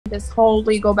this whole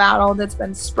legal battle that's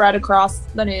been spread across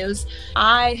the news.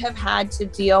 I have had to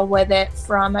deal with it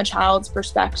from a child's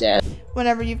perspective.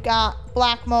 Whenever you've got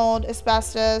black mold,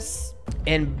 asbestos,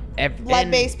 and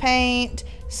lead-based paint,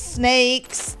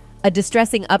 snakes. A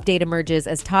distressing update emerges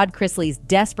as Todd Chrisley's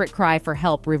desperate cry for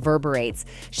help reverberates,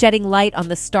 shedding light on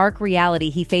the stark reality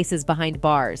he faces behind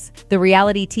bars. The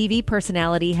reality TV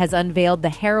personality has unveiled the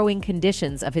harrowing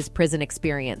conditions of his prison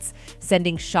experience,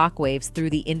 sending shockwaves through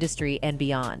the industry and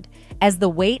beyond. As the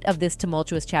weight of this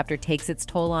tumultuous chapter takes its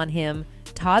toll on him,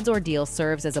 Todd's ordeal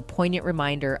serves as a poignant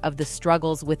reminder of the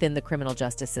struggles within the criminal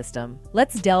justice system.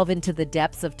 Let's delve into the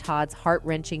depths of Todd's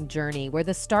heart-wrenching journey, where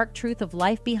the stark truth of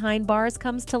life behind bars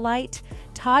comes to light.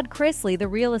 Todd Chrisley, the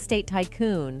real estate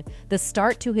tycoon, the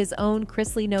start to his own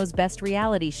Chrisley Knows Best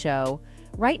reality show.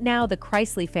 Right now, the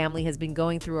Chrisley family has been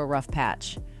going through a rough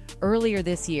patch. Earlier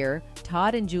this year,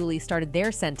 Todd and Julie started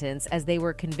their sentence as they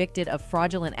were convicted of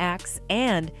fraudulent acts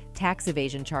and tax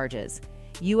evasion charges.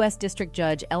 U.S. District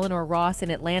Judge Eleanor Ross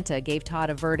in Atlanta gave Todd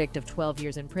a verdict of 12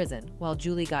 years in prison, while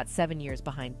Julie got 7 years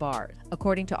behind bars.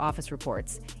 According to office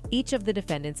reports, each of the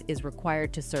defendants is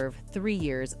required to serve 3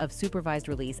 years of supervised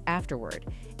release afterward,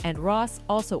 and Ross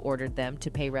also ordered them to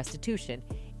pay restitution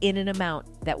in an amount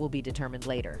that will be determined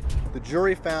later. The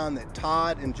jury found that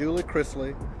Todd and Julie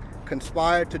Chrisley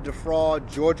conspired to defraud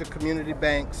Georgia community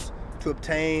banks to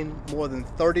obtain more than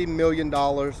 $30 million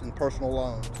in personal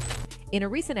loans. In a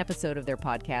recent episode of their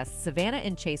podcast, Savannah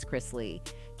and Chase Chrisley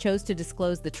chose to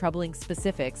disclose the troubling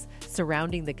specifics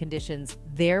surrounding the conditions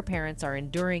their parents are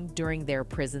enduring during their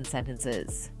prison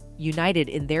sentences. United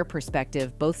in their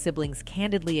perspective, both siblings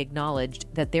candidly acknowledged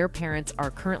that their parents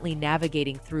are currently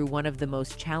navigating through one of the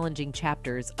most challenging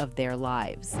chapters of their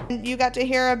lives. You got to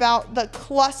hear about the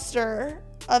cluster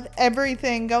of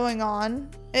everything going on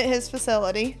at his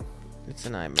facility. It's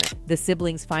a nightmare. The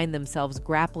siblings find themselves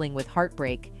grappling with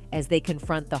heartbreak as they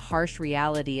confront the harsh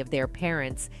reality of their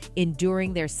parents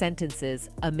enduring their sentences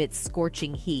amidst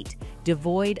scorching heat,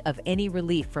 devoid of any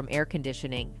relief from air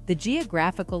conditioning. The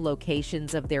geographical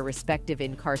locations of their respective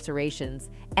incarcerations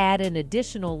add an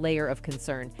additional layer of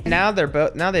concern. Now they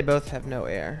both have no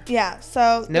air. Yeah,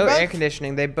 so No air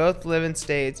conditioning. They both live in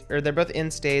states, or they're both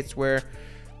in states where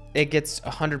it gets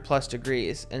 100+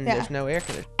 degrees and there's no air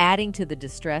conditioning. Adding to the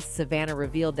distress, Savannah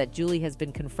revealed that Julie has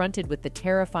been confronted with the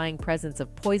terrifying presence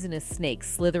of poisonous snakes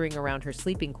slithering around her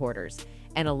sleeping quarters,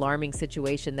 an alarming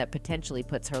situation that potentially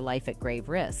puts her life at grave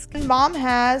risk. Mom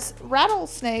has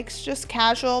rattlesnakes just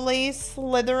casually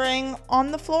slithering on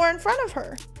the floor in front of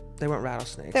her. They weren't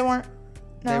rattlesnakes. They weren't.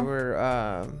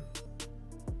 No.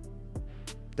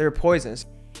 They were poisonous.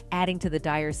 Adding to the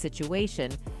dire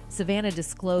situation, Savannah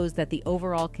disclosed that the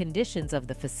overall conditions of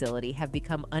the facility have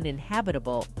become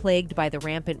uninhabitable, plagued by the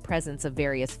rampant presence of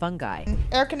various fungi.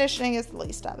 Air conditioning is the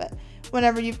least of it.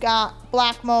 Whenever you've got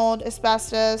black mold,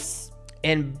 asbestos,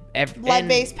 and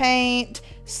lead-based paint,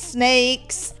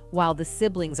 snakes. While the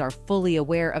siblings are fully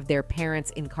aware of their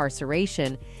parents'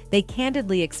 incarceration, they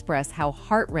candidly express how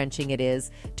heart-wrenching it is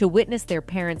to witness their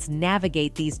parents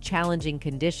navigate these challenging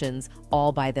conditions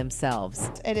all by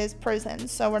themselves. It is prison,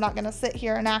 so we're not going to sit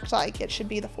here and act like it should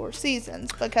be the Four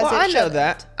Seasons, because I know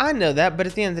that, but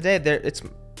at the end of the day,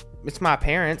 it's my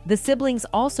parents. The siblings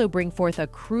also bring forth a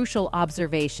crucial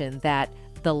observation that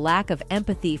the lack of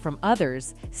empathy from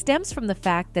others stems from the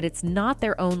fact that it's not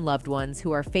their own loved ones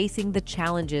who are facing the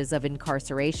challenges of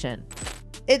incarceration.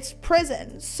 It's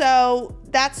prison, so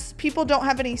people don't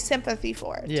have any sympathy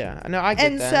for it. Yeah, no, I get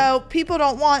that. And so people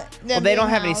don't want them. Well, they don't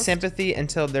have any sympathy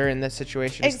until they're in this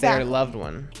situation with their loved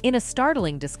one. In a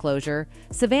startling disclosure,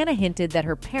 Savannah hinted that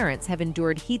her parents have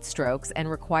endured heat strokes and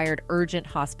required urgent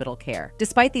hospital care.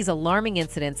 Despite these alarming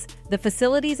incidents, the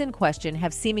facilities in question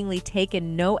have seemingly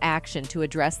taken no action to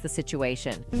address the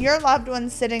situation. Your loved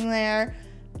one's sitting there,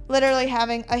 literally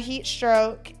having a heat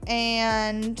stroke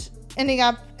and ending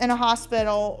up in a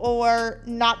hospital or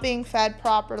not being fed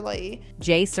properly.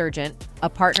 Jay Sargent, a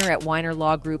partner at Weiner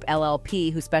Law Group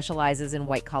LLP who specializes in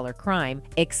white-collar crime,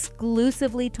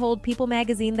 exclusively told People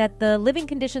magazine that the living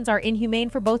conditions are inhumane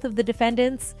for both of the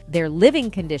defendants. Their living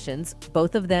conditions,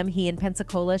 both of them, he in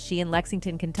Pensacola, she in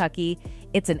Lexington, Kentucky,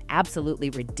 it's an absolutely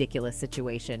ridiculous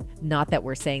situation. Not that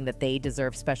we're saying that they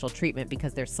deserve special treatment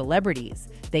because they're celebrities.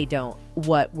 They don't.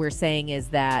 What we're saying is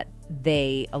that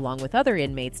they, along with other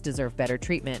inmates, deserve better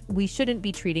treatment. We shouldn't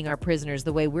be treating our prisoners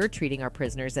the way we're treating our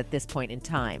prisoners at this point in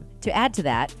time. To add to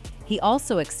that, he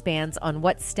also expands on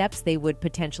what steps they would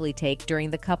potentially take during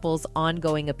the couple's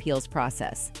ongoing appeals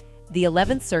process. The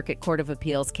 11th Circuit Court of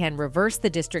Appeals can reverse the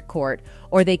district court,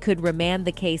 or they could remand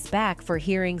the case back for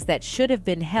hearings that should have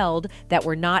been held that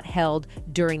were not held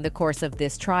during the course of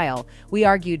this trial. We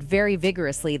argued very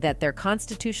vigorously that their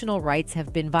constitutional rights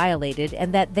have been violated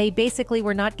and that they basically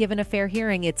were not given a fair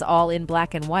hearing. It's all in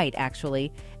black and white,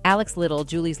 actually. Alex Little,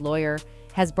 Julie's lawyer,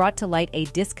 has brought to light a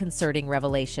disconcerting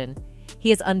revelation. He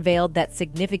has unveiled that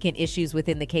significant issues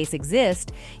within the case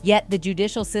exist, yet the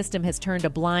judicial system has turned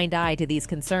a blind eye to these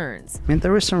concerns. I mean,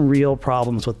 there were some real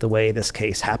problems with the way this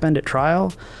case happened at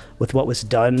trial, with what was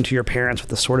done to your parents, with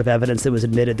the sort of evidence that was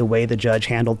admitted, the way the judge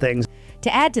handled things.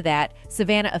 To add to that,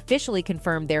 Savannah officially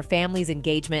confirmed their family's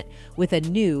engagement with a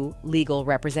new legal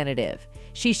representative.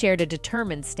 She shared a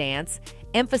determined stance,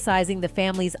 emphasizing the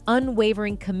family's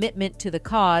unwavering commitment to the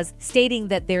cause, stating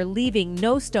that they're leaving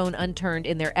no stone unturned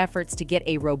in their efforts to get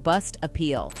a robust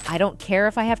appeal. I don't care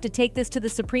if I have to take this to the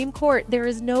Supreme Court. There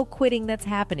is no quitting that's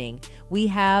happening. We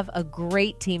have a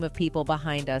great team of people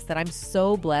behind us that I'm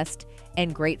so blessed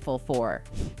and grateful for.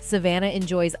 Savannah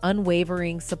enjoys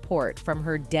unwavering support from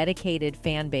her dedicated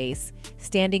fan base,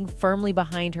 standing firmly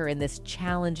behind her in this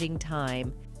challenging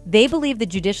time. They believe the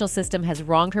judicial system has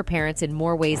wronged her parents in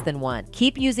more ways than one.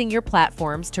 Keep using your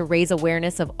platforms to raise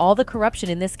awareness of all the corruption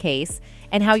in this case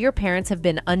and how your parents have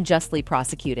been unjustly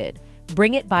prosecuted.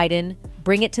 Bring it, Biden.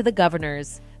 Bring it to the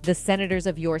governors, the senators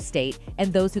of your state,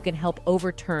 and those who can help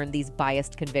overturn these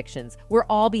biased convictions. We're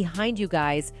all behind you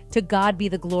guys. To God be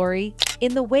the glory.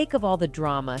 In the wake of all the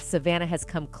drama, Savannah has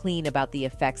come clean about the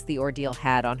effects the ordeal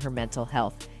had on her mental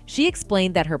health. She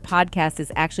explained that her podcast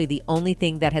is actually the only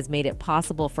thing that has made it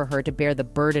possible for her to bear the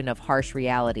burden of harsh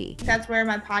reality. That's where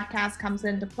my podcast comes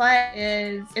into play,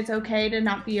 is it's okay to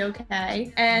not be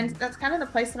okay. And that's kind of the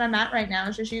place that I'm at right now,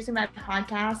 is just using my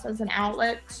podcast as an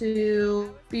outlet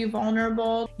to be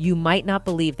vulnerable. You might not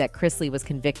believe that Chrisley was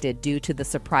convicted due to the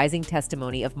surprising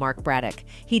testimony of Mark Braddock.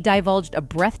 He divulged a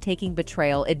breathtaking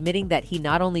betrayal, admitting that he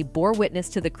not only bore witness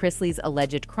to the Chrisleys'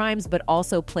 alleged crimes, but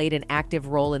also played an active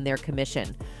role in their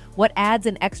commission. What adds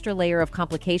an extra layer of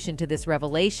complication to this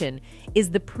revelation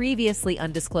is the previously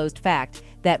undisclosed fact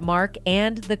that Mark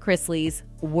and the Chrisleys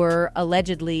were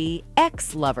allegedly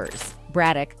ex-lovers.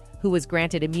 Braddock, who was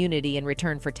granted immunity in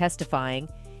return for testifying,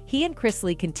 he and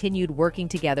Chrisley continued working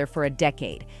together for a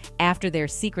decade after their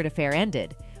secret affair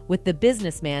ended, with the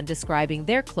businessman describing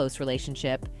their close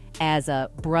relationship as a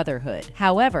brotherhood.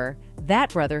 However,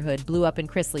 that brotherhood blew up in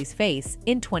Chrisley's face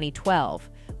in 2012,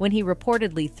 when he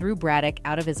reportedly threw Braddock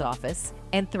out of his office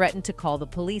and threatened to call the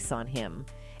police on him.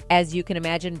 As you can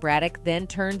imagine, Braddock then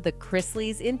turned the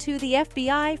Chrisleys into the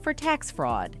FBI for tax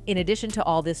fraud. In addition to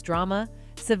all this drama,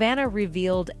 Savannah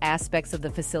revealed aspects of the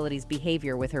facility's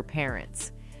behavior with her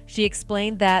parents. She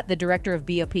explained that the director of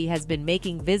BOP has been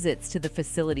making visits to the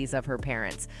facilities of her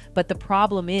parents, but the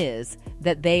problem is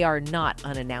that they are not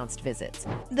unannounced visits.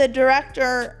 The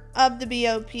director of the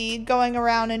BOP going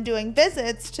around and doing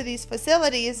visits to these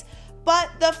facilities, but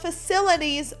the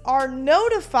facilities are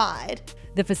notified.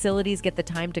 The facilities get the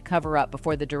time to cover up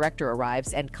before the director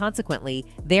arrives, and consequently,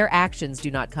 their actions do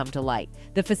not come to light.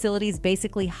 The facilities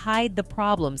basically hide the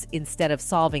problems instead of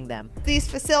solving them. These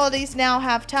facilities now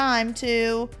have time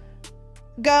to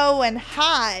go and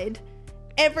hide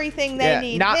everything they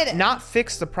need hidden. Not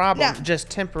fix the problem, just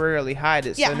temporarily hide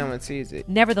it so no one sees it.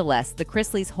 Nevertheless, the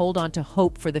Chrisleys hold on to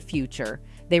hope for the future.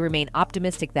 They remain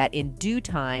optimistic that in due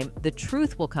time, the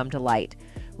truth will come to light,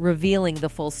 revealing the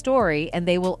full story, and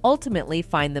they will ultimately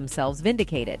find themselves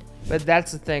vindicated. But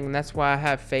that's the thing. That's why I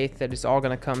have faith that it's all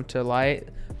going to come to light,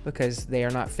 because they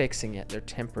are not fixing it. They're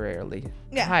temporarily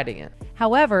hiding it.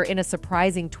 However, in a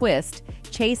surprising twist,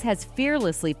 Chase has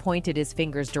fearlessly pointed his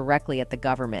fingers directly at the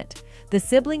government. The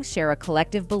siblings share a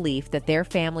collective belief that their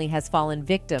family has fallen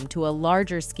victim to a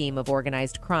larger scheme of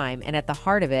organized crime, and at the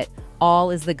heart of it,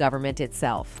 all is the government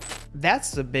itself.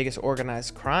 That's the biggest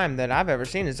organized crime that I've ever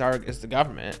seen is the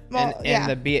government. Well,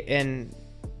 and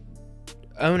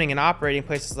owning and operating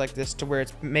places like this to where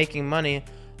it's making money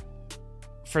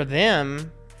for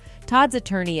them. Todd's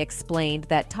attorney explained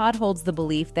that Todd holds the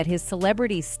belief that his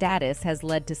celebrity status has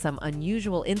led to some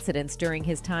unusual incidents during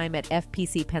his time at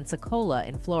FPC Pensacola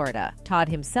in Florida. Todd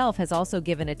himself has also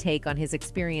given a take on his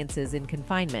experiences in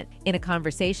confinement. In a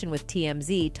conversation with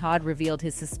TMZ, Todd revealed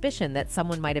his suspicion that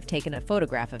someone might have taken a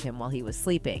photograph of him while he was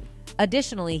sleeping.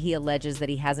 Additionally, he alleges that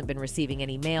he hasn't been receiving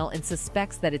any mail and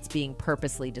suspects that it's being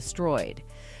purposely destroyed.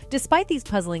 Despite these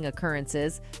puzzling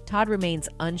occurrences, Todd remains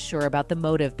unsure about the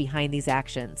motive behind these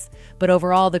actions. But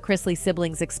overall, the Chrisley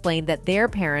siblings explained that their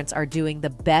parents are doing the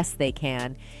best they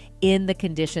can in the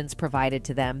conditions provided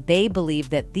to them. They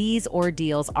believe that these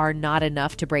ordeals are not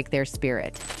enough to break their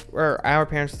spirit. Or our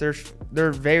parents,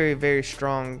 they're very, very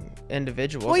strong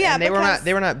individuals. Well, yeah, and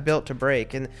they were not built to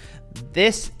break, and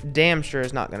this damn sure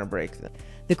is not going to break them.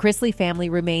 The Chrisley family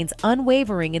remains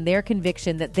unwavering in their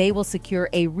conviction that they will secure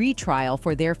a retrial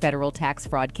for their federal tax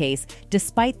fraud case,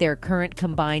 despite their current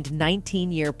combined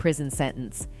 19-year prison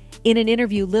sentence. In an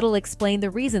interview, Little explained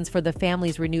the reasons for the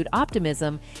family's renewed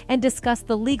optimism and discussed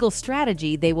the legal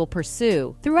strategy they will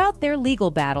pursue. Throughout their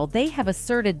legal battle, they have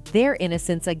asserted their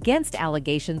innocence against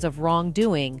allegations of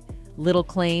wrongdoing. Little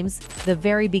claims, the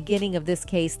very beginning of this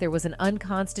case, there was an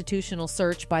unconstitutional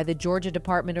search by the Georgia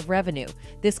Department of Revenue.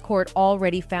 This court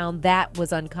already found that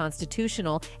was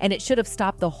unconstitutional, and it should have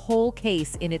stopped the whole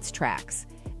case in its tracks.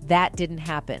 That didn't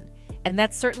happen, and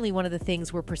that's certainly one of the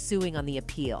things we're pursuing on the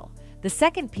appeal. The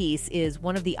second piece is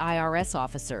one of the IRS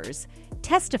officers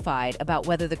testified about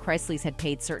whether the Chrisleys had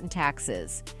paid certain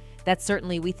taxes. That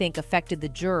certainly, we think, affected the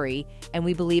jury, and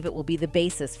we believe it will be the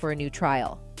basis for a new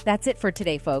trial. That's it for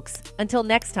today, folks. Until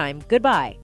next time, goodbye.